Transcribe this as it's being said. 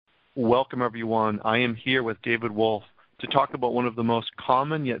Welcome, everyone. I am here with David Wolfe to talk about one of the most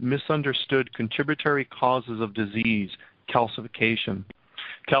common yet misunderstood contributory causes of disease, calcification.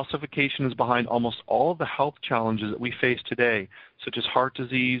 Calcification is behind almost all of the health challenges that we face today, such as heart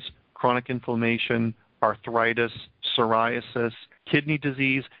disease, chronic inflammation, arthritis, psoriasis, kidney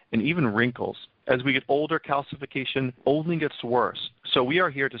disease, and even wrinkles. As we get older, calcification only gets worse. So we are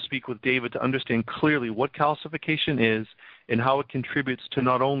here to speak with David to understand clearly what calcification is and how it contributes to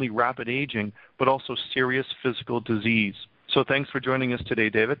not only rapid aging, but also serious physical disease. So thanks for joining us today,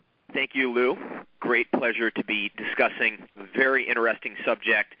 David. Thank you, Lou. Great pleasure to be discussing a very interesting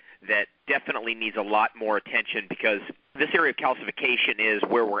subject that definitely needs a lot more attention, because this area of calcification is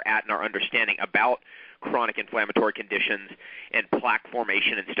where we're at in our understanding about chronic inflammatory conditions and plaque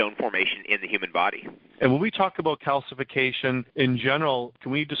formation and stone formation in the human body. And when we talk about calcification in general,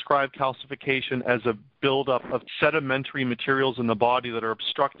 can we describe calcification as a buildup of sedimentary materials in the body that are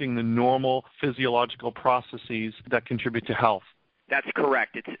obstructing the normal physiological processes that contribute to health? That's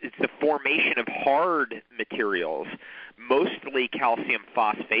correct. It's the formation of hard materials, mostly calcium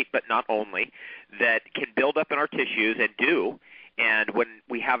phosphate, but not only, that can build up in our tissues and do. And when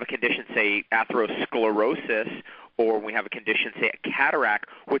we have a condition, say atherosclerosis, or when we have a condition, say a cataract,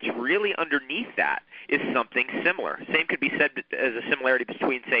 what's really underneath that is something similar. Same could be said as a similarity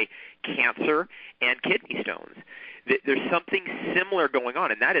between, say, cancer and kidney stones. There's something similar going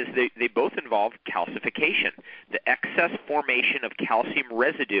on, and that is they both involve calcification, the excess formation of calcium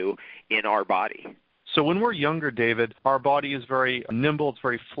residue in our body. So when we're younger, David, our body is very nimble, it's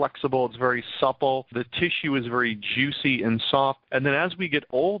very flexible, it's very supple, the tissue is very juicy and soft, and then as we get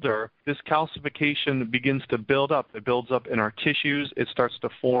older, this calcification begins to build up. It builds up in our tissues, it starts to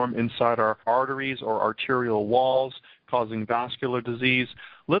form inside our arteries or arterial walls, causing vascular disease.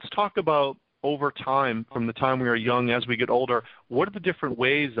 Let's talk about over time, from the time we are young as we get older, what are the different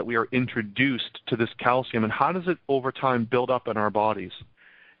ways that we are introduced to this calcium, and how does it over time build up in our bodies?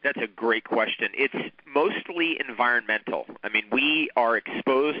 That's a great question. It's mostly environmental. I mean, we are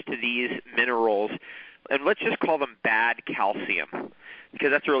exposed to these minerals, and let's just call them bad calcium, because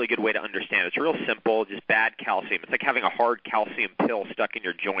that's a really good way to understand it. It's real simple, just bad calcium. It's like having a hard calcium pill stuck in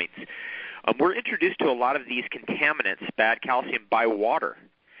your joints. We're introduced to a lot of these contaminants, bad calcium, by water.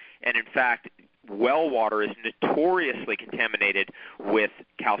 And in fact, well water is notoriously contaminated with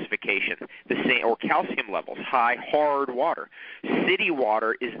calcification, or calcium levels, high, hard water. City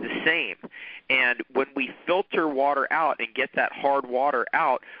water is the same. And when we filter water out and get that hard water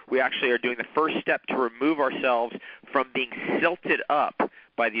out, we actually are doing the first step to remove ourselves from being silted up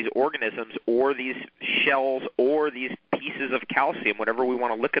by these organisms or these shells or these pieces of calcium, whatever we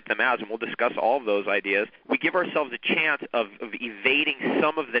want to look at them as, and we'll discuss all of those ideas. We give ourselves a chance of evading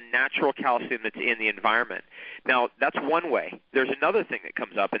some of the natural calcium that's in the environment. Now, that's one way. There's another thing that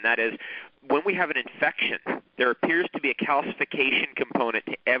comes up, and that is when we have an infection, there appears to be a calcification component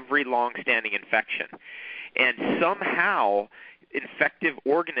to every long-standing infection. And somehow infective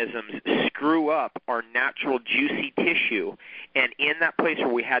organisms screw up our natural juicy tissue, and in that place where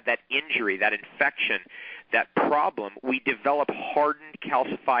we had that injury, that infection, that problem, we develop hardened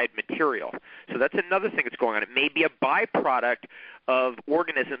calcified material. So that's another thing that's going on. It may be a byproduct of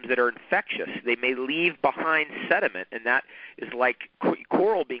organisms that are infectious. They may leave behind sediment, and that is like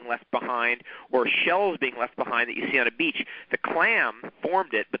coral being left behind or shells being left behind that you see on a beach. The clam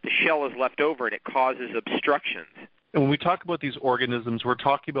formed it, but the shell is left over, and it causes obstructions. And when we talk about these organisms, we're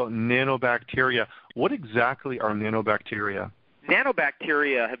talking about nanobacteria. What exactly are nanobacteria?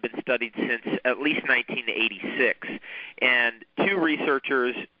 Nanobacteria have been studied since at least 1986, and two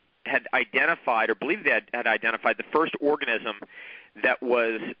researchers had identified, or believed they had identified, the first organism that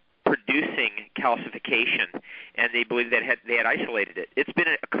was producing calcification, and they believed that they had isolated it. It's been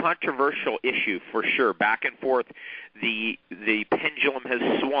a controversial issue for sure. Back and forth, the pendulum has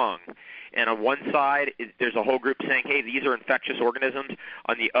swung. And on one side, there's a whole group saying, hey, these are infectious organisms.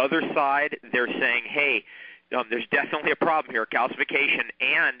 On the other side, they're saying, hey, there's definitely a problem here, calcification,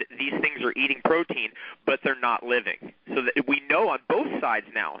 and these things are eating protein, but they're not living. So that we know on both sides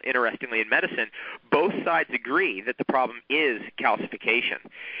now, interestingly in medicine, both sides agree that the problem is calcification.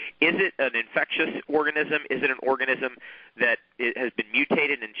 Is it an infectious organism? Is it an organism that it has been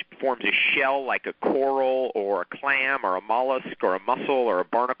mutated and forms a shell like a coral or a clam or a mollusk or a mussel or a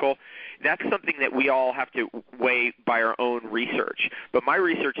barnacle? That's something that we all have to weigh by our own research. But my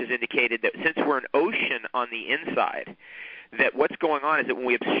research has indicated that since we're an ocean on the inside, that what's going on is that when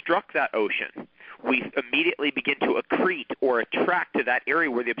we obstruct that ocean, we immediately begin to accrete or attract to that area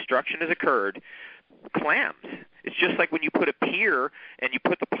where the obstruction has occurred clams. It's just like when you put a pier and you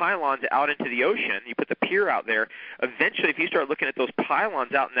put the pylons out into the ocean, you put the pier out there, eventually if you start looking at those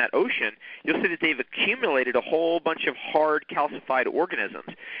pylons out in that ocean, you'll see that they've accumulated a whole bunch of hard calcified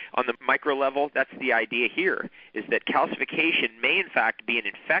organisms. On the micro level, that's the idea here, is that calcification may in fact be an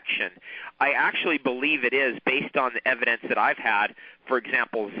infection. I actually believe it is based on the evidence that I've had. For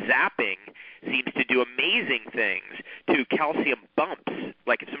example, zapping seems to do amazing things to calcium bumps.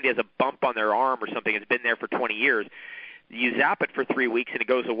 Like if somebody has a bump on their arm or something, it's been there for 20 years, you zap it for 3 weeks and it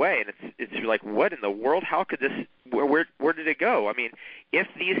goes away, and it's like, what in the world? How could this? Where did it go? I mean, if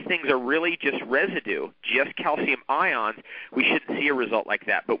these things are really just residue, just calcium ions, we shouldn't see a result like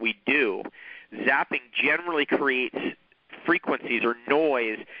that, but we do. Zapping generally creates frequencies or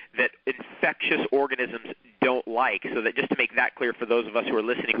noise that infectious organisms don't like. So that just to make that clear for those of us who are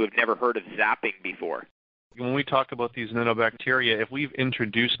listening who have never heard of zapping before. When we talk about these nanobacteria, if we've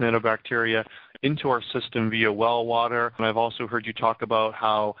introduced nanobacteria into our system via well water, and I've also heard you talk about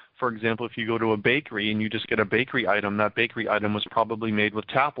how, for example, if you go to a bakery and you just get a bakery item, that bakery item was probably made with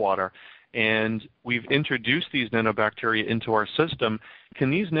tap water. And we've introduced these nanobacteria into our system. Can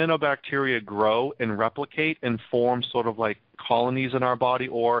these nanobacteria grow and replicate and form sort of like colonies in our body?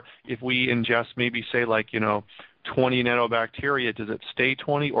 Or if we ingest maybe say 20 nanobacteria, does it stay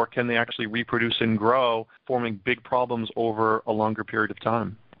 20, or can they actually reproduce and grow, forming big problems over a longer period of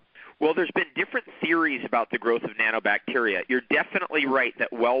time? Well, there's been different theories about the growth of nanobacteria. You're definitely right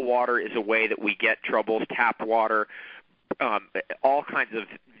that well water is a way that we get troubles, tap water, all kinds of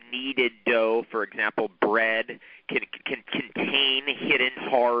kneaded dough, for example, bread can contain hidden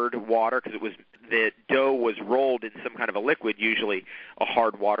hard water because the dough was rolled in some kind of a liquid, usually a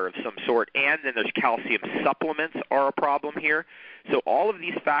hard water of some sort. And then there's calcium supplements are a problem here. So all of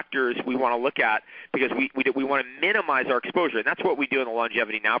these factors we want to look at because we want to minimize our exposure. And that's what we do in the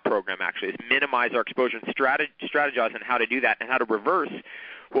Longevity Now program, actually, is minimize our exposure and strategize on how to do that and how to reverse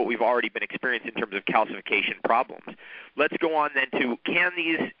what we've already been experiencing in terms of calcification problems. Let's go on then to, can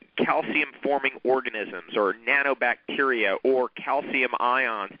these calcium-forming organisms or nanobacteria or calcium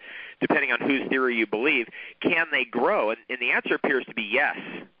ions, depending on whose theory you believe, can they grow? And the answer appears to be yes.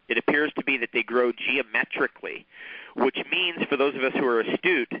 It appears to be that they grow geometrically, which means for those of us who are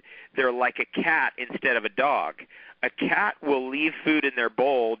astute, they're like a cat instead of a dog. A cat will leave food in their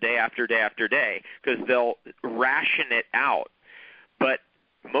bowl day after day after day because they'll ration it out. But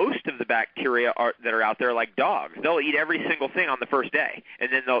most of the bacteria that are out there are like dogs. They'll eat every single thing on the first day,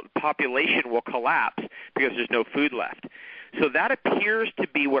 and then the population will collapse because there's no food left. So that appears to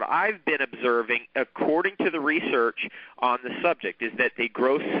be what I've been observing according to the research on the subject, is that they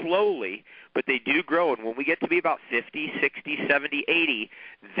grow slowly, but they do grow. And when we get to be about 50, 60, 70, 80,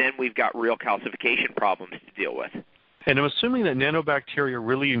 then we've got real calcification problems to deal with. And I'm assuming that nanobacteria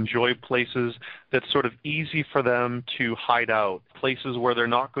really enjoy places that's sort of easy for them to hide out, places where they're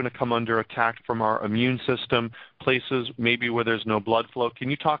not going to come under attack from our immune system, places maybe where there's no blood flow. Can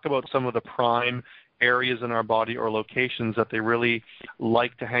you talk about some of the prime areas in our body or locations that they really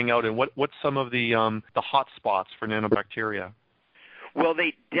like to hang out in? What's some of the hot spots for nanobacteria? Well,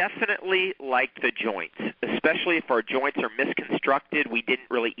 they definitely like the joints, especially if our joints are misconstructed. We didn't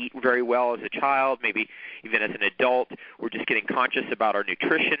really eat very well as a child, maybe even as an adult. We're just getting conscious about our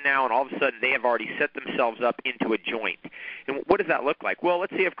nutrition now, and all of a sudden they have already set themselves up into a joint. And what does that look like? Well,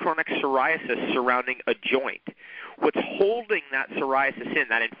 let's say you have chronic psoriasis surrounding a joint. What's holding that psoriasis in,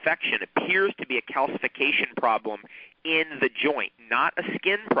 that infection, appears to be a calcification problem in the joint, not a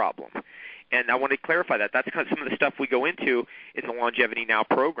skin problem. And I want to clarify that. That's kind of some of the stuff we go into in the Longevity Now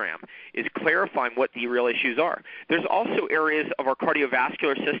program, is clarifying what the real issues are. There's also areas of our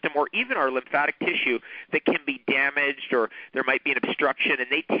cardiovascular system or even our lymphatic tissue that can be damaged, or there might be an obstruction, and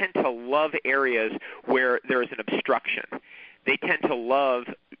they tend to love areas where there is an obstruction. They tend to love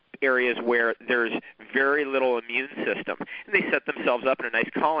areas where there's very little immune system, and they set themselves up in a nice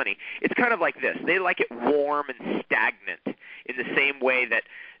colony. It's kind of like this. They like it warm and stagnant in the same way that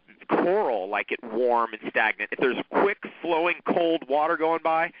coral like it warm and stagnant. If there's quick flowing cold water going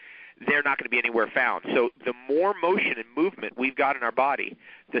by, they're not going to be anywhere found. So the more motion and movement we've got in our body,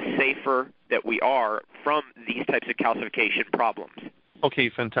 the safer that we are from these types of calcification problems.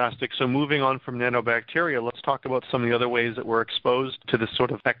 Okay, fantastic. So moving on from nanobacteria, let's talk about some of the other ways that we're exposed to this sort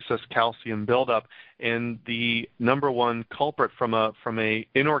of excess calcium buildup. And the number one culprit from a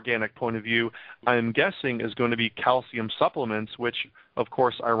inorganic point of view, I'm guessing, is going to be calcium supplements, which, of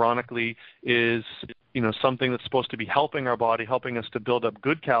course, ironically, is something that's supposed to be helping our body, helping us to build up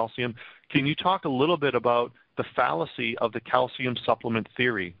good calcium. Can you talk a little bit about the fallacy of the calcium supplement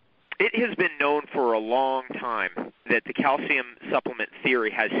theory? It has been known for a long time that the calcium supplement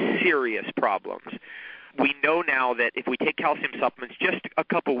theory has serious problems. We know now that if we take calcium supplements, just a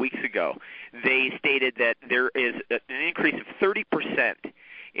couple weeks ago, they stated that there is an increase of 30%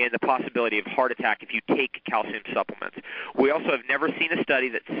 in the possibility of heart attack if you take calcium supplements. We also have never seen a study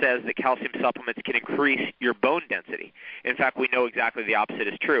that says that calcium supplements can increase your bone density. In fact, we know exactly the opposite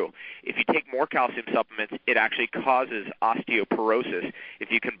is true. If you take more calcium supplements, it actually causes osteoporosis,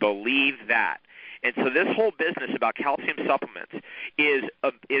 if you can believe that. And so this whole business about calcium supplements is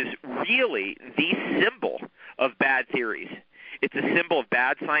really the symbol of bad theories. It's a symbol of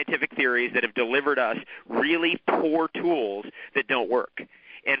bad scientific theories that have delivered us really poor tools that don't work.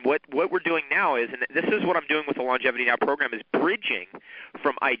 And what we're doing now is, and this is what I'm doing with the Longevity Now program, is bridging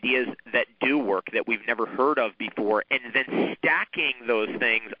from ideas that do work that we've never heard of before, and then stacking those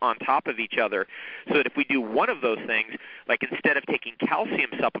things on top of each other so that if we do one of those things, like instead of taking calcium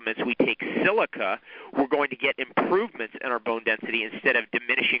supplements, we take silica, we're going to get improvements in our bone density instead of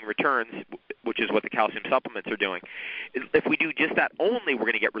diminishing returns, which is what the calcium supplements are doing. If we do just that only, we're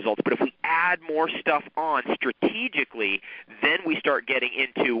going to get results. But if we add more stuff on strategically, then we start getting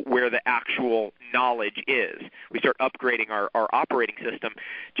into where the actual knowledge is. We start upgrading our operating system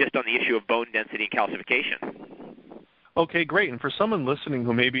just on the issue of bone density and calcification. Okay, great. And for someone listening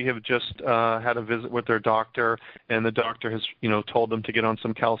who maybe have just had a visit with their doctor, and the doctor has, told them to get on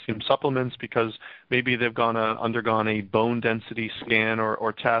some calcium supplements because maybe they've undergone a bone density scan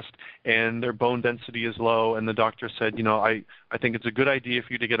or test, and their bone density is low, and the doctor said, I think it's a good idea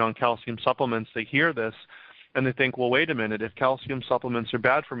for you to get on calcium supplements. They hear this, and they think, well, wait a minute, if calcium supplements are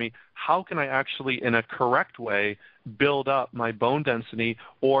bad for me, how can I actually, in a correct way, build up my bone density?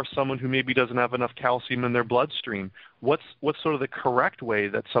 Or someone who maybe doesn't have enough calcium in their bloodstream, what's sort of the correct way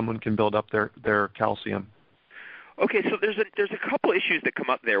that someone can build up their calcium? Okay, so there's a couple issues that come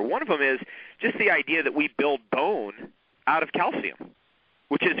up there. One of them is just the idea that we build bone out of calcium,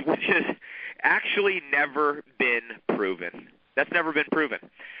 which is actually never been proven. That's never been proven.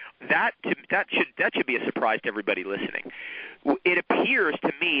 That should be a surprise to everybody listening. It appears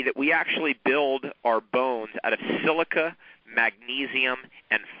to me that we actually build our bones out of silica, magnesium,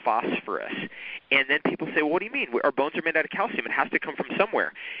 and phosphorus. And then people say, well, what do you mean? Our bones are made out of calcium. It has to come from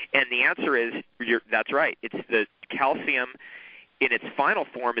somewhere. And the answer is, that's right. It's the calcium in its final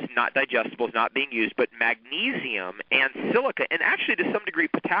form is not digestible, is not being used, but magnesium and silica, and actually to some degree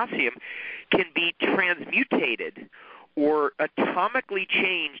potassium, can be transmutated or atomically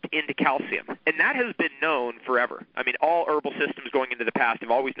changed into calcium. And that has been known forever. I mean, all herbal systems going into the past have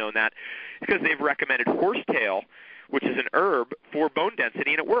always known that because they've recommended horsetail, which is an herb, for bone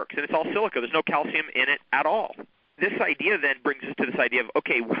density, and it works. And it's all silica. There's no calcium in it at all. This idea then brings us to this idea of,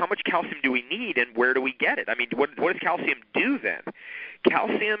 okay, how much calcium do we need and where do we get it? I mean, what does calcium do then?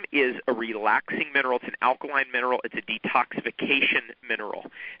 Calcium is a relaxing mineral. It's an alkaline mineral. It's a detoxification mineral.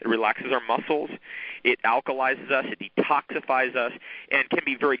 It relaxes our muscles. It alkalizes us. It detoxifies us and can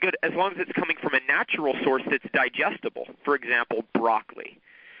be very good as long as it's coming from a natural source that's digestible. For example, broccoli.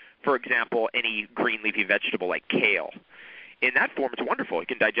 For example, any green leafy vegetable like kale. In that form, it's wonderful. You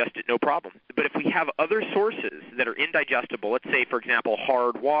can digest it, no problem. But if we have other sources that are indigestible, let's say, for example,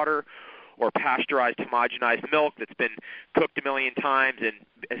 hard water or pasteurized, homogenized milk that's been cooked a million times and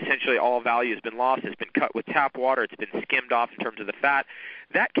essentially all value has been lost, it's been cut with tap water, it's been skimmed off in terms of the fat,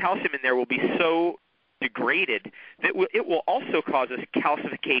 that calcium in there will be so degraded that it will also cause us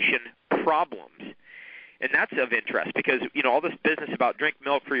calcification problems. And that's of interest because, all this business about drink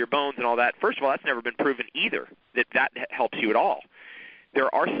milk for your bones and all that, first of all, that's never been proven either, that helps you at all.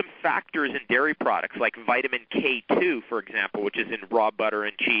 There are some factors in dairy products like vitamin K2, for example, which is in raw butter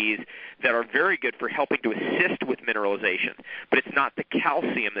and cheese, that are very good for helping to assist with mineralization. But it's not the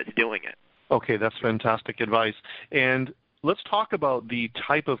calcium that's doing it. Okay, that's fantastic advice. And let's talk about the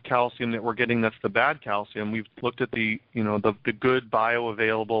type of calcium that we're getting that's the bad calcium. We've looked at the good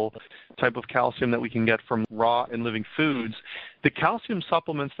bioavailable type of calcium that we can get from raw and living foods. The calcium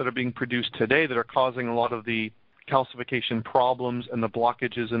supplements that are being produced today that are causing a lot of the calcification problems and the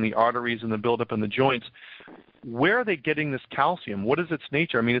blockages in the arteries and the buildup in the joints, where are they getting this calcium? What is its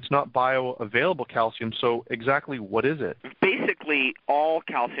nature? I mean, it's not bioavailable calcium, so exactly what is it? Basically, all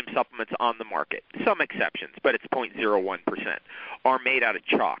calcium supplements on the market, some exceptions, but it's 0.01%, are made out of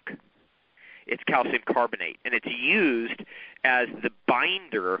chalk. It's calcium carbonate, and it's used as the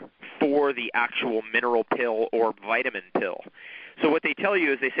binder for the actual mineral pill or vitamin pill. So what they tell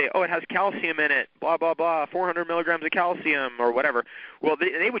you is they say, it has calcium in it, blah, blah, blah, 400 milligrams of calcium or whatever. Well,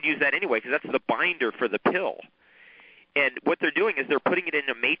 they would use that anyway because that's the binder for the pill. And what they're doing is they're putting it in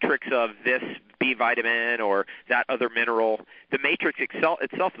a matrix of this B vitamin or that other mineral. The matrix itself,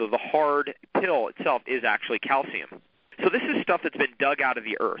 though, the hard pill itself, is actually calcium. So this is stuff that's been dug out of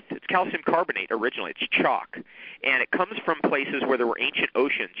the earth. It's calcium carbonate originally. It's chalk. And it comes from places where there were ancient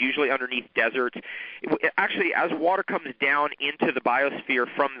oceans, usually underneath deserts. Actually, as water comes down into the biosphere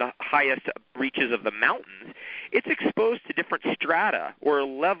from the highest reaches of the mountains, it's exposed to different strata or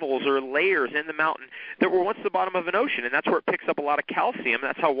levels or layers in the mountain that were once the bottom of an ocean, and that's where it picks up a lot of calcium.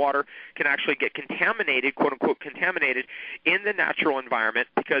 That's how water can actually get contaminated, quote-unquote contaminated, in the natural environment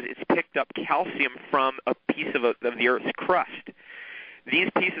because it's picked up calcium from a piece of the Earth's crust. These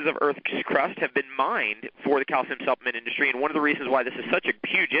pieces of Earth's crust have been mined for the calcium supplement industry, and one of the reasons why this is such a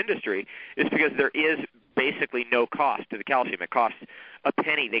huge industry is because there is basically no cost to the calcium. It costs a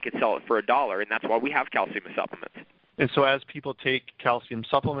penny. They could sell it for $1, and that's why we have calcium supplements. And so as people take calcium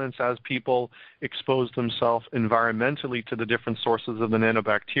supplements, as people expose themselves environmentally to the different sources of the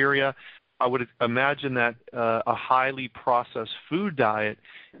nanobacteria, I would imagine that a highly processed food diet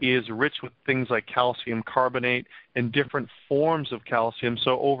is rich with things like calcium carbonate and different forms of calcium.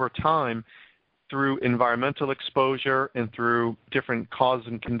 So over time, through environmental exposure and through different causes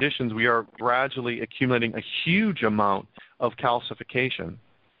and conditions, we are gradually accumulating a huge amount of calcification.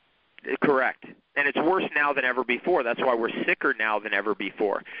 Correct. And it's worse now than ever before. That's why we're sicker now than ever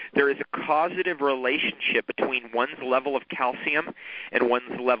before. There is a causative relationship between one's level of calcium and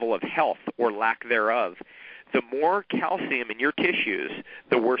one's level of health or lack thereof. The more calcium in your tissues,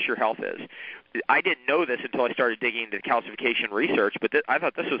 the worse your health is. I didn't know this until I started digging into calcification research, but I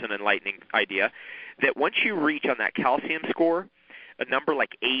thought this was an enlightening idea, that once you reach on that calcium score, a number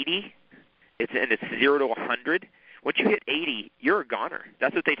like 80, it's 0 to 100, once you hit 80, you're a goner.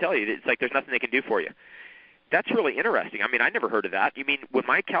 That's what they tell you. It's like there's nothing they can do for you. That's really interesting. I mean, I never heard of that. You mean when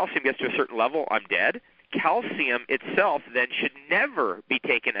my calcium gets to a certain level, I'm dead? Calcium itself then should never be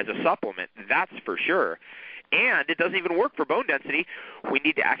taken as a supplement. That's for sure. And it doesn't even work for bone density. We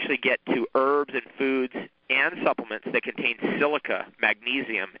need to actually get to herbs and foods and supplements that contain silica,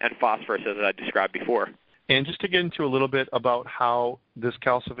 magnesium, and phosphorus, as I described before. And just to get into a little bit about how this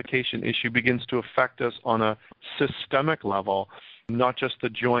calcification issue begins to affect us on a systemic level, not just the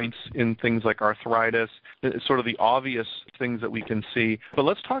joints in things like arthritis, sort of the obvious things that we can see. But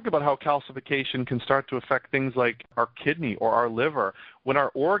let's talk about how calcification can start to affect things like our kidney or our liver. When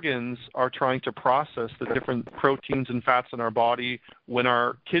our organs are trying to process the different proteins and fats in our body, when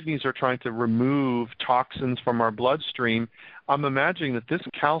our kidneys are trying to remove toxins from our bloodstream, I'm imagining that this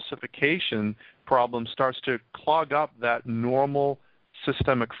calcification problem starts to clog up that normal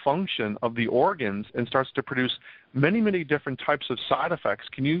systemic function of the organs and starts to produce many, many different types of side effects.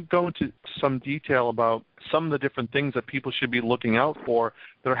 Can you go into some detail about some of the different things that people should be looking out for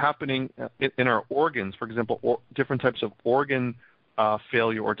that are happening in our organs, for example, different types of organ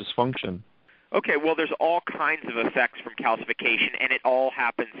failure or dysfunction? Okay, well, there's all kinds of effects from calcification, and it all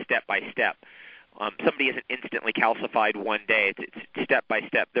happens step by step. Somebody isn't instantly calcified one day. It's step by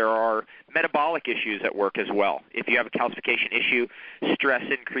step. There are metabolic issues at work as well. If you have a calcification issue, stress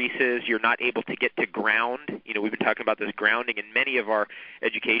increases. You're not able to get to ground. You know, we've been talking about this grounding in many of our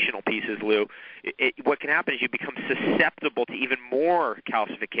educational pieces, Lou. What can happen is you become susceptible to even more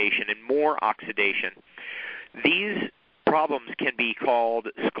calcification and more oxidation. These problems can be called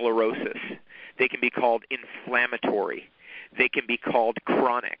sclerosis. They can be called inflammatory. They can be called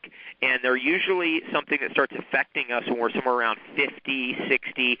chronic, and they're usually something that starts affecting us when we're somewhere around 50,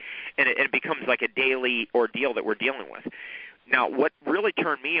 60, and it becomes like a daily ordeal that we're dealing with. Now, what really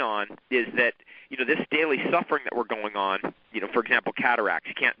turned me on is that, you know, this daily suffering that we're going on, you know, for example, cataracts.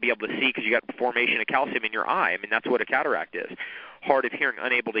 You can't be able to see because you got formation of calcium in your eye. I mean, that's what a cataract is. Hard of hearing,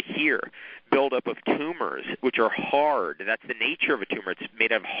 unable to hear. Buildup of tumors, which are hard. That's the nature of a tumor. It's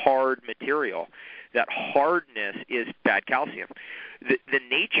made of hard material. That hardness is bad calcium. The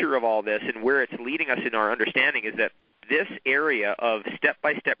nature of all this and where it's leading us in our understanding is that this area of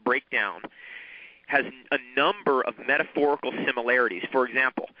step-by-step breakdown has a number of metaphorical similarities. For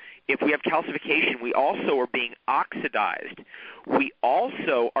example, if we have calcification, we also are being oxidized. We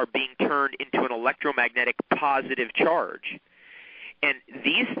also are being turned into an electromagnetic positive charge. And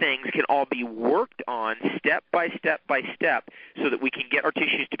these things can all be worked on step by step by step so that we can get our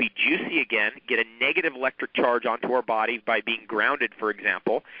tissues to be juicy again, get a negative electric charge onto our body by being grounded, for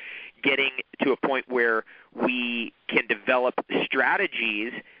example, getting to a point where we can develop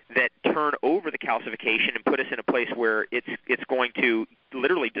strategies that turn over the calcification and put us in a place where it's going to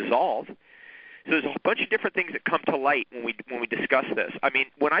literally dissolve. So there's a bunch of different things that come to light when we discuss this. I mean,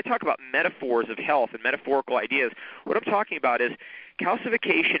 when I talk about metaphors of health and metaphorical ideas, what I'm talking about is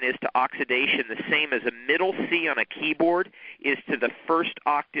calcification is to oxidation the same as a middle C on a keyboard is to the first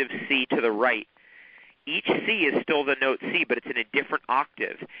octave C to the right each C is still the note C, but it's in a different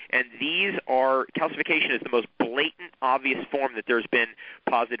octave. And calcification is the most blatant, obvious form that there's been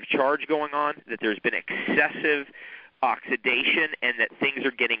positive charge going on, that there's been excessive oxidation, and that things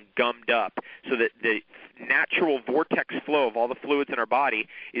are getting gummed up, so that the natural vortex flow of all the fluids in our body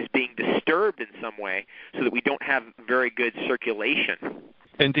is being disturbed in some way, so that we don't have very good circulation.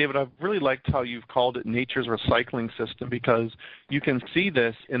 And David, I've really liked how you've called it nature's recycling system, because you can see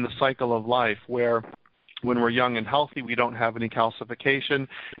this in the cycle of life where when we're young and healthy, we don't have any calcification,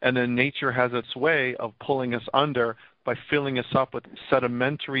 and then nature has its way of pulling us under by filling us up with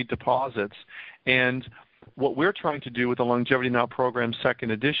sedimentary deposits. And what we're trying to do with the Longevity Now program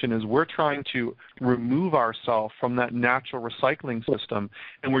second edition is we're trying to remove ourselves from that natural recycling system,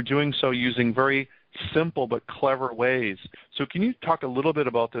 and we're doing so using very simple but clever ways. So can you talk a little bit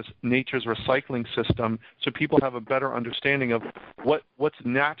about this nature's recycling system so people have a better understanding of what's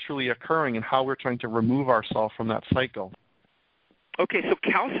naturally occurring and how we're trying to remove ourselves from that cycle? Okay, so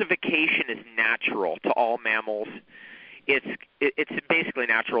calcification is natural to all mammals. It's basically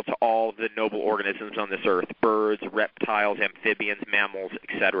natural to all the noble organisms on this earth: birds, reptiles, amphibians, mammals,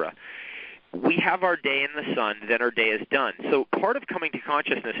 etc. We have our day in the sun, then our day is done. So part of coming to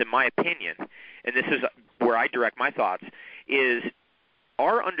consciousness, in my opinion, and this is where I direct my thoughts, is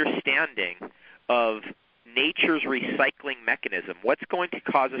our understanding of nature's recycling mechanism. What's going to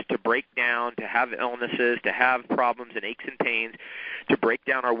cause us to break down, to have illnesses, to have problems and aches and pains, to break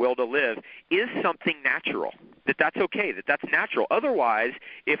down our will to live, is something natural. That's okay, that's natural. Otherwise,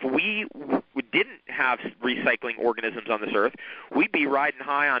 if we didn't have recycling organisms on this earth, we'd be riding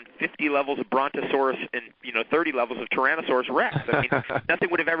high on 50 levels of Brontosaurus and 30 levels of Tyrannosaurus Rex. I mean, nothing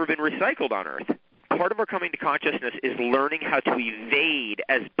would have ever been recycled on earth. Part of our coming to consciousness is learning how to evade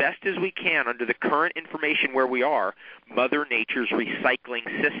as best as we can under the current information where we are, Mother Nature's recycling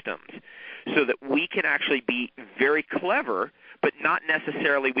systems, so that we can actually be very clever, but not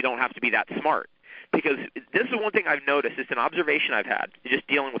necessarily we don't have to be that smart. Because this is one thing I've noticed, it's an observation I've had, just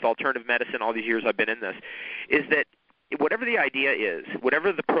dealing with alternative medicine all these years I've been in this, is that whatever the idea is,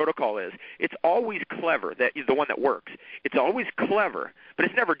 whatever the protocol is, it's always clever, that the one that works. It's always clever, but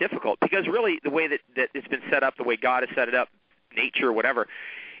it's never difficult, because really the way that it's been set up, the way God has set it up, nature, whatever,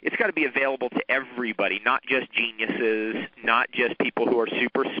 it's got to be available to everybody, not just geniuses, not just people who are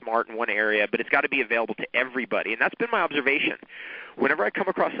super smart in one area, but it's got to be available to everybody. And that's been my observation. Whenever I come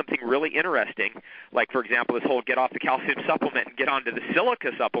across something really interesting, like, for example, this whole get off the calcium supplement and get onto the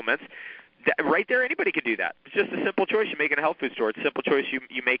silica supplements, right there, anybody can do that. It's just a simple choice you make in a health food store. It's a simple choice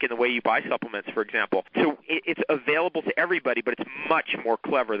you make in the way you buy supplements, for example. So it's available to everybody, but it's much more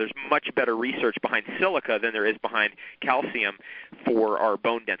clever. There's much better research behind silica than there is behind calcium for our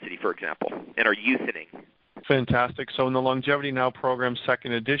bone density, for example, and our youthening. Fantastic. So in the Longevity Now program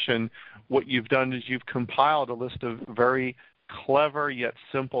second edition, what you've done is you've compiled a list of very clever yet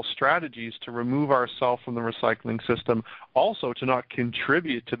simple strategies to remove ourselves from the recycling system, also to not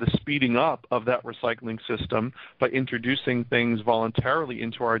contribute to the speeding up of that recycling system by introducing things voluntarily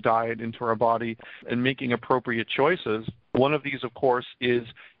into our diet, into our body, and making appropriate choices. One of these, of course, is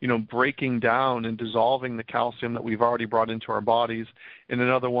breaking down and dissolving the calcium that we've already brought into our bodies, and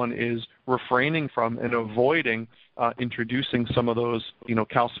another one is refraining from and avoiding introducing some of those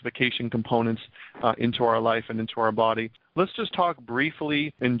calcification components into our life and into our body. Let's just talk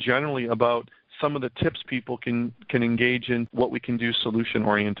briefly and generally about some of the tips people can engage in, what we can do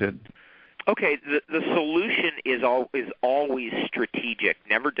solution-oriented. Okay, the solution is always strategic,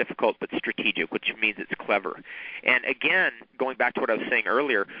 never difficult, but strategic, which means it's clever. And again, going back to what I was saying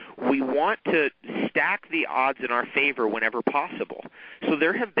earlier, we want to stack the odds in our favor whenever possible. So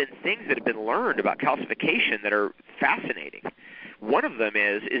there have been things that have been learned about calcification that are fascinating. One of them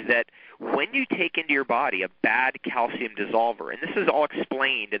is that when you take into your body a bad calcium dissolver, and this is all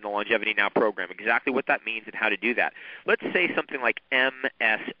explained in the Longevity Now program, exactly what that means and how to do that. Let's say something like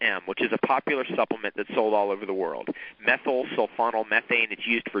MSM, which is a popular supplement that's sold all over the world. Methyl sulfonyl methane. It's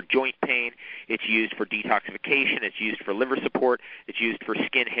used for joint pain. It's used for detoxification. It's used for liver support. It's used for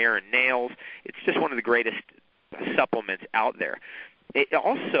skin, hair, and nails. It's just one of the greatest supplements out there. It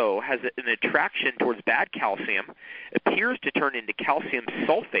also has an attraction towards bad calcium, appears to turn into calcium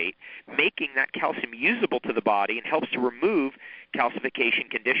sulfate, making that calcium usable to the body and helps to remove calcification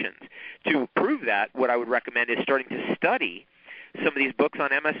conditions. To prove that, what I would recommend is starting to study some of these books on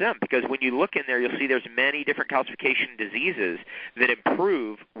MSM, because when you look in there, you'll see there's many different calcification diseases that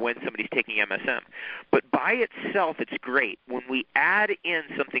improve when somebody's taking MSM. But by itself, it's great. When we add in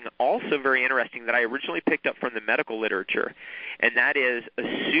something also very interesting that I originally picked up from the medical literature, and that is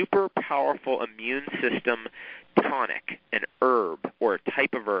a super powerful immune system tonic, an herb, or a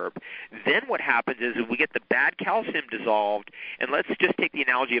type of herb, then what happens is we get the bad calcium dissolved, and let's just take the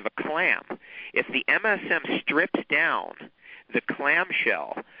analogy of a clam. If the MSM strips down the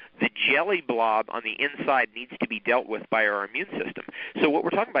clamshell, the jelly blob on the inside needs to be dealt with by our immune system. So what we're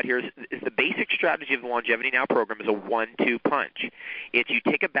talking about here is the basic strategy of the Longevity Now program is a 1-2 punch. It's you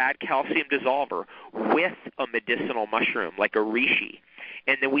take a bad calcium dissolver with a medicinal mushroom like a reishi,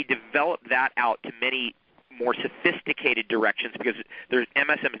 and then we develop that out to many more sophisticated directions, because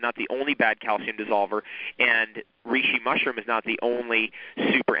MSM is not the only bad calcium dissolver, and reishi mushroom is not the only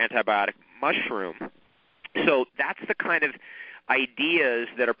super antibiotic mushroom. So that's the kind of ideas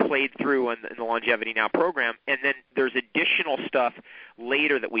that are played through in the Longevity Now program, and then there's additional stuff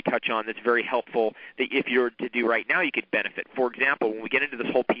later that we touch on that's very helpful that if you're to do right now you could benefit. For example, when we get into this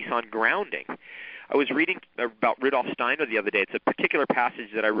whole piece on grounding, I was reading about Rudolf Steiner the other day. It's a particular passage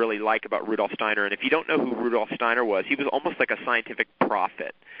that I really like about Rudolf Steiner, and if you don't know who Rudolf Steiner was, he was almost like a scientific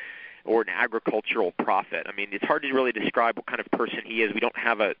prophet or an agricultural prophet. I mean, it's hard to really describe what kind of person he is. We don't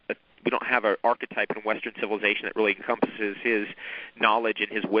have an archetype in Western civilization that really encompasses his knowledge and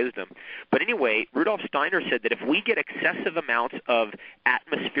his wisdom. But anyway, Rudolf Steiner said that if we get excessive amounts of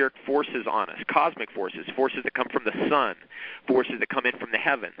atmospheric forces on us, cosmic forces, forces that come from the sun, forces that come in from the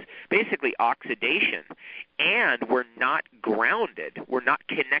heavens, basically oxidation, and we're not grounded, we're not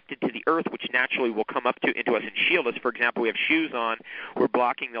connected to the earth, which naturally will come up into us and shield us. For example, we have shoes on, we're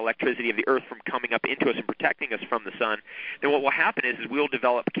blocking the electricity of the earth from coming up into us and protecting us from the sun. Then what will happen is we'll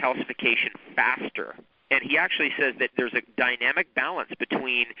develop calcification faster. And he actually says that there's a dynamic balance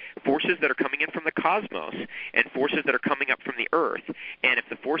between forces that are coming in from the cosmos and forces that are coming up from the earth. And if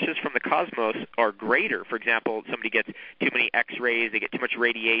the forces from the cosmos are greater, for example, somebody gets too many X-rays, they get too much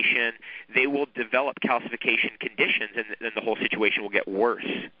radiation, they will develop calcification conditions, and then the whole situation will get worse.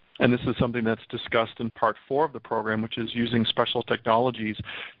 And this is something that's discussed in Part 4 of the program, which is using special technologies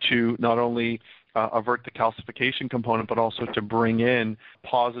to not only avert the calcification component, but also to bring in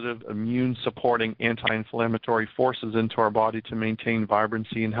positive immune-supporting anti-inflammatory forces into our body to maintain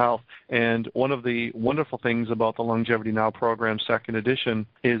vibrancy and health. And one of the wonderful things about the Longevity Now program, second edition,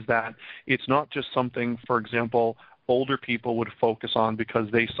 is that it's not just something, for example, older people would focus on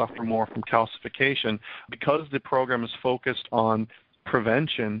because they suffer more from calcification. Because the program is focused on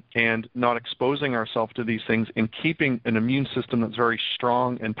prevention and not exposing ourselves to these things and keeping an immune system that's very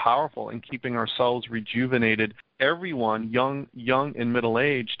strong and powerful and keeping our cells rejuvenated, everyone, young and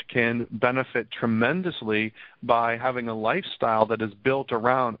middle-aged, can benefit tremendously by having a lifestyle that is built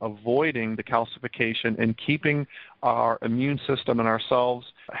around avoiding the calcification and keeping our immune system and ourselves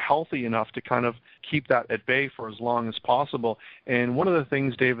healthy enough to kind of keep that at bay for as long as possible. And one of the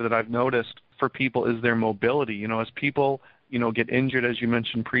things, David, that I've noticed for people is their mobility. As people get injured, as you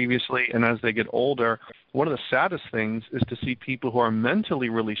mentioned previously, and as they get older, one of the saddest things is to see people who are mentally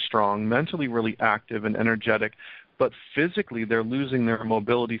really strong, mentally really active and energetic, but physically they're losing their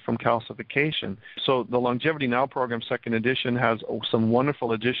mobility from calcification. So the Longevity Now program, second edition, has some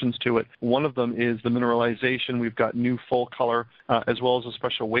wonderful additions to it. One of them is the mineralization. We've got new full color, as well as a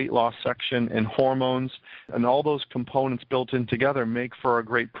special weight loss section and hormones. And all those components built in together make for a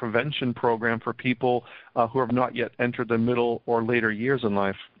great prevention program for people who have not yet entered the middle or later years in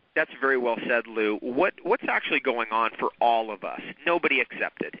life. That's very well said, Lou. What's actually going on for all of us, nobody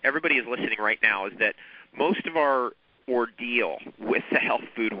accepted, everybody is listening right now, is that most of our ordeal with the health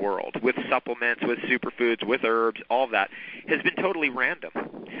food world, with supplements, with superfoods, with herbs, all of that, has been totally random.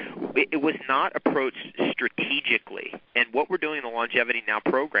 It was not approached strategically. And what we're doing in the Longevity Now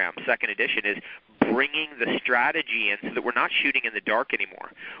program, second edition, is bringing the strategy in so that we're not shooting in the dark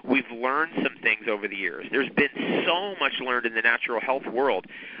anymore. We've learned some things over the years. There's been so much learned in the natural health world.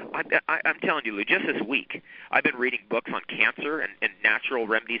 I'm telling you, Lou, just this week, I've been reading books on cancer and natural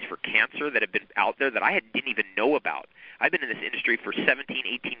remedies for cancer that have been out there that I didn't even know about. I've been in this industry for 17,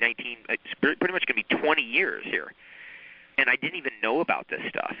 18, 19, it's pretty much going to be 20 years here. And I didn't even know about this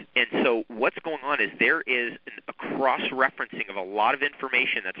stuff. And so what's going on is there is a cross-referencing of a lot of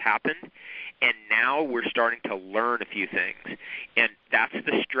information that's happened, and now we're starting to learn a few things. And that's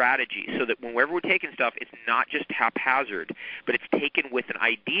the strategy, so that whenever we're taking stuff, it's not just haphazard, but it's taken with an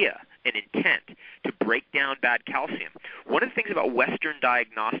idea, an intent to break down bad calcium. One of the things about Western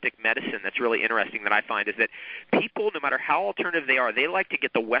diagnostic medicine that's really interesting that I find is that people, no matter how alternative they are, they like to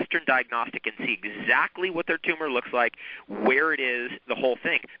get the Western diagnostic and see exactly what their tumor looks like, where it is, the whole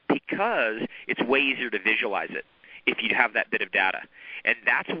thing, because it's way easier to visualize it. if you have that bit of data. And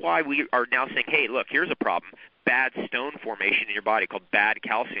that's why we are now saying, hey, look, here's a problem. Bad stone formation in your body called bad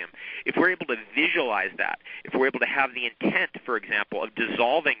calcium. If we're able to visualize that, if we're able to have the intent, for example, of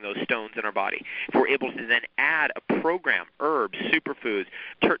dissolving those stones in our body, if we're able to then add a program, herbs, superfoods,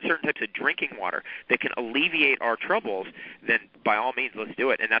 certain types of drinking water that can alleviate our troubles, then by all means, let's do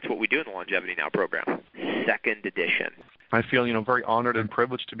it. And that's what we do in the Longevity Now program. Second edition. I feel, very honored and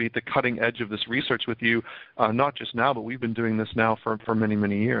privileged to be at the cutting edge of this research with you, not just now, but we've been doing this now for many,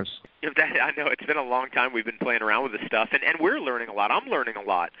 many years. I know. It's been a long time we've been playing around with this stuff, and we're learning a lot. I'm learning a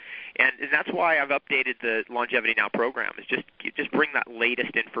lot. And that's why I've updated the Longevity Now program, is just bring that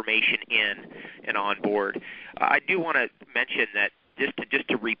latest information in and on board. I do want to mention that, just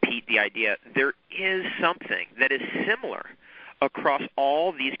to repeat the idea, there is something that is similar across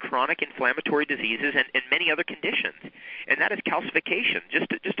all these chronic inflammatory diseases and many other conditions, and that is calcification.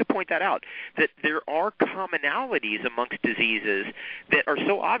 Just to point that out, that there are commonalities amongst diseases that are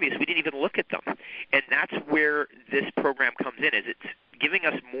so obvious we didn't even look at them, and that's where this program comes in. Is it's giving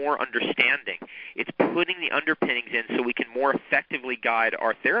us more understanding. It's putting the underpinnings in so we can more effectively guide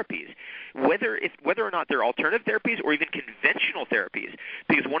our therapies, whether or not they're alternative therapies or even conventional therapies.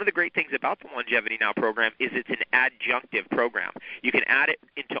 Because one of the great things about the Longevity Now program is it's an adjunctive program. You can add it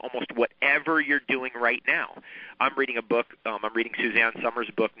into almost whatever you're doing right now. I'm reading a book. I'm reading Suzanne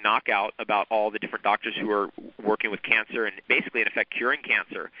Summers' book, Knockout, about all the different doctors who are working with cancer and basically, in effect, curing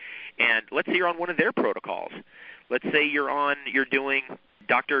cancer. And let's say you're on one of their protocols. Let's say you're doing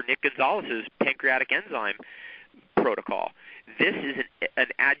Dr. Nick Gonzalez's pancreatic enzyme protocol. This is an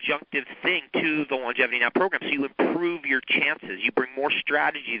adjunctive thing to the Longevity Now program, so you improve your chances. You bring more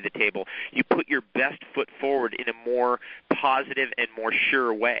strategy to the table. You put your best foot forward in a more positive and more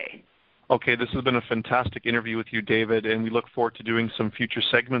sure way. Okay, this has been a fantastic interview with you, David, and we look forward to doing some future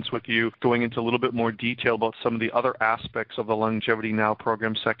segments with you, going into a little bit more detail about some of the other aspects of the Longevity Now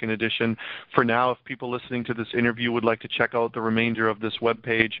program, second edition. For now, if people listening to this interview would like to check out the remainder of this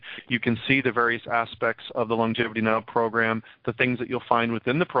webpage, you can see the various aspects of the Longevity Now program, the things that you'll find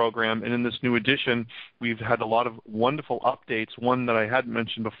within the program. And in this new edition, we've had a lot of wonderful updates. One that I hadn't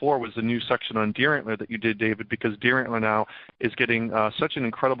mentioned before was the new section on deer antler that you did, David, because deer antler now is getting such an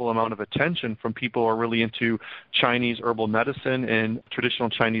incredible amount of attention from people who are really into Chinese herbal medicine and traditional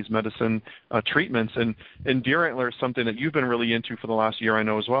Chinese medicine treatments. And deer antler is something that you've been really into for the last year, I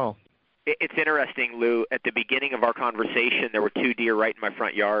know, as well. It's interesting, Lou. At the beginning of our conversation, there were two deer right in my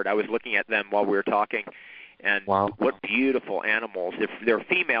front yard. I was looking at them while we were talking. And wow, what beautiful animals. They're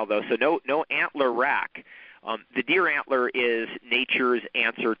female, though, so no antler rack. The deer antler is nature's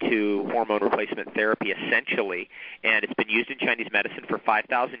answer to hormone replacement therapy, essentially, and it's been used in Chinese medicine for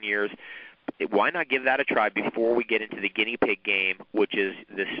 5,000 years. Why not give that a try before we get into the guinea pig game, which is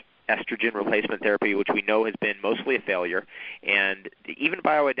this estrogen replacement therapy, which we know has been mostly a failure, and even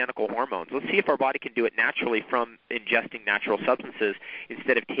bioidentical hormones. Let's see if our body can do it naturally from ingesting natural substances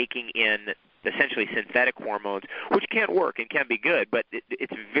instead of taking in essentially synthetic hormones, which can work and can be good, but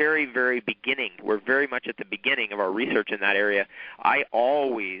it's very, very beginning. We're very much at the beginning of our research in that area. I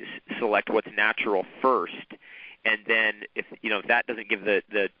always select what's natural first, and then if that doesn't give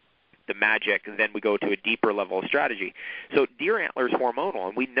the magic, then we go to a deeper level of strategy. So deer antler is hormonal,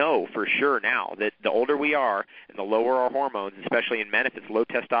 and we know for sure now that the older we are and the lower our hormones, especially in men, if it's low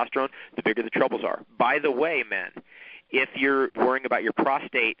testosterone, the bigger the troubles are. By the way, men, if you're worrying about your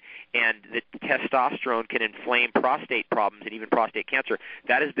prostate and the testosterone can inflame prostate problems and even prostate cancer,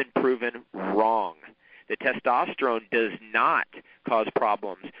 that has been proven wrong. The testosterone does not cause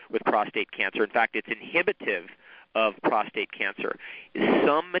problems with prostate cancer. In fact, it's inhibitive of prostate cancer.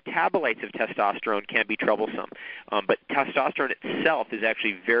 Some metabolites of testosterone can be troublesome, but testosterone itself is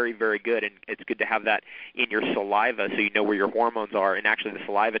actually very, very good, and it's good to have that in your saliva so you know where your hormones are, and actually the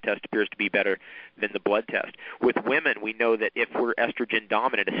saliva test appears to be better than the blood test. With women, we know that if we're estrogen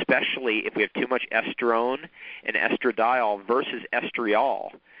dominant, especially if we have too much estrone and estradiol versus estriol,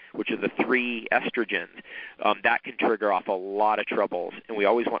 which are the three estrogens, that can trigger off a lot of troubles. And we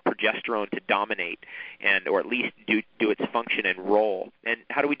always want progesterone to dominate, or at least do its function and role. And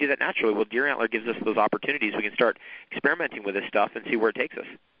how do we do that naturally? Well, deer antler gives us those opportunities. We can start experimenting with this stuff and see where it takes us.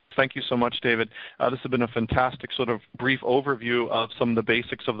 Thank you so much, David. This has been a fantastic sort of brief overview of some of the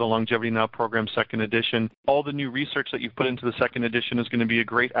basics of the Longevity Now program, second edition. All the new research that you've put into the second edition is going to be a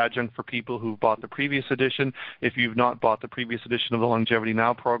great adjunct for people who've bought the previous edition. If you've not bought the previous edition of the Longevity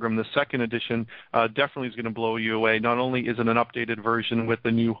Now program, the second edition definitely is going to blow you away. Not only is it an updated version with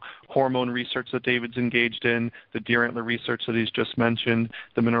the new hormone research that David's engaged in, the deer antler research that he's just mentioned,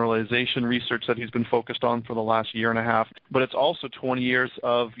 the mineralization research that he's been focused on for the last year and a half, but it's also 20 years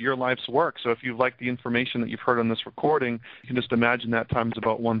of your life's work. So if you've liked the information that you've heard on this recording, you can just imagine that times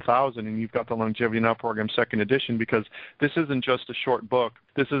about 1,000, and you've got the Longevity Now program second edition, because this isn't just a short book.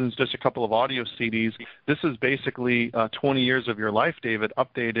 This isn't just a couple of audio CDs. This is basically 20 years of your life, David,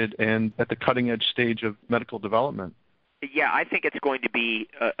 updated and at the cutting edge stage of medical development. Yeah, I think it's going to be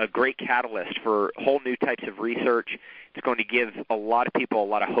a great catalyst for whole new types of research. It's going to give a lot of people a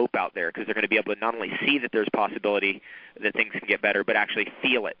lot of hope out there, because they're going to be able to not only see that there's possibility that things can get better, but actually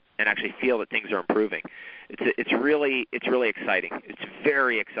feel it and actually feel that things are improving. It's really exciting. It's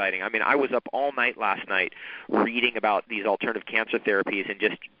very exciting. I mean, I was up all night last night reading about these alternative cancer therapies and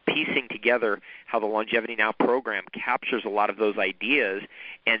just piecing together how the Longevity Now program captures a lot of those ideas.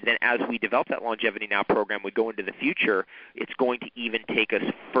 And then as we develop that Longevity Now program, we go into the future, it's going to even take us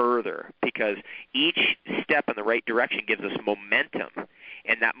further, because each step in the right direction gives us momentum.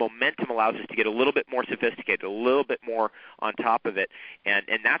 And that momentum allows us to get a little bit more sophisticated, a little bit more on top of it. And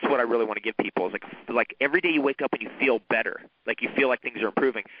that's what I really want to give people, is like every day you wake up and you feel better, like you feel like things are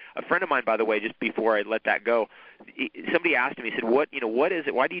improving. A friend of mine, by the way, just before I let that go, somebody asked him, he said, what is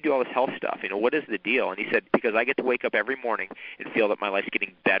it? Why do you do all this health stuff? What is the deal? And he said, because I get to wake up every morning and feel that my life's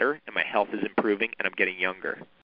getting better and my health is improving and I'm getting younger.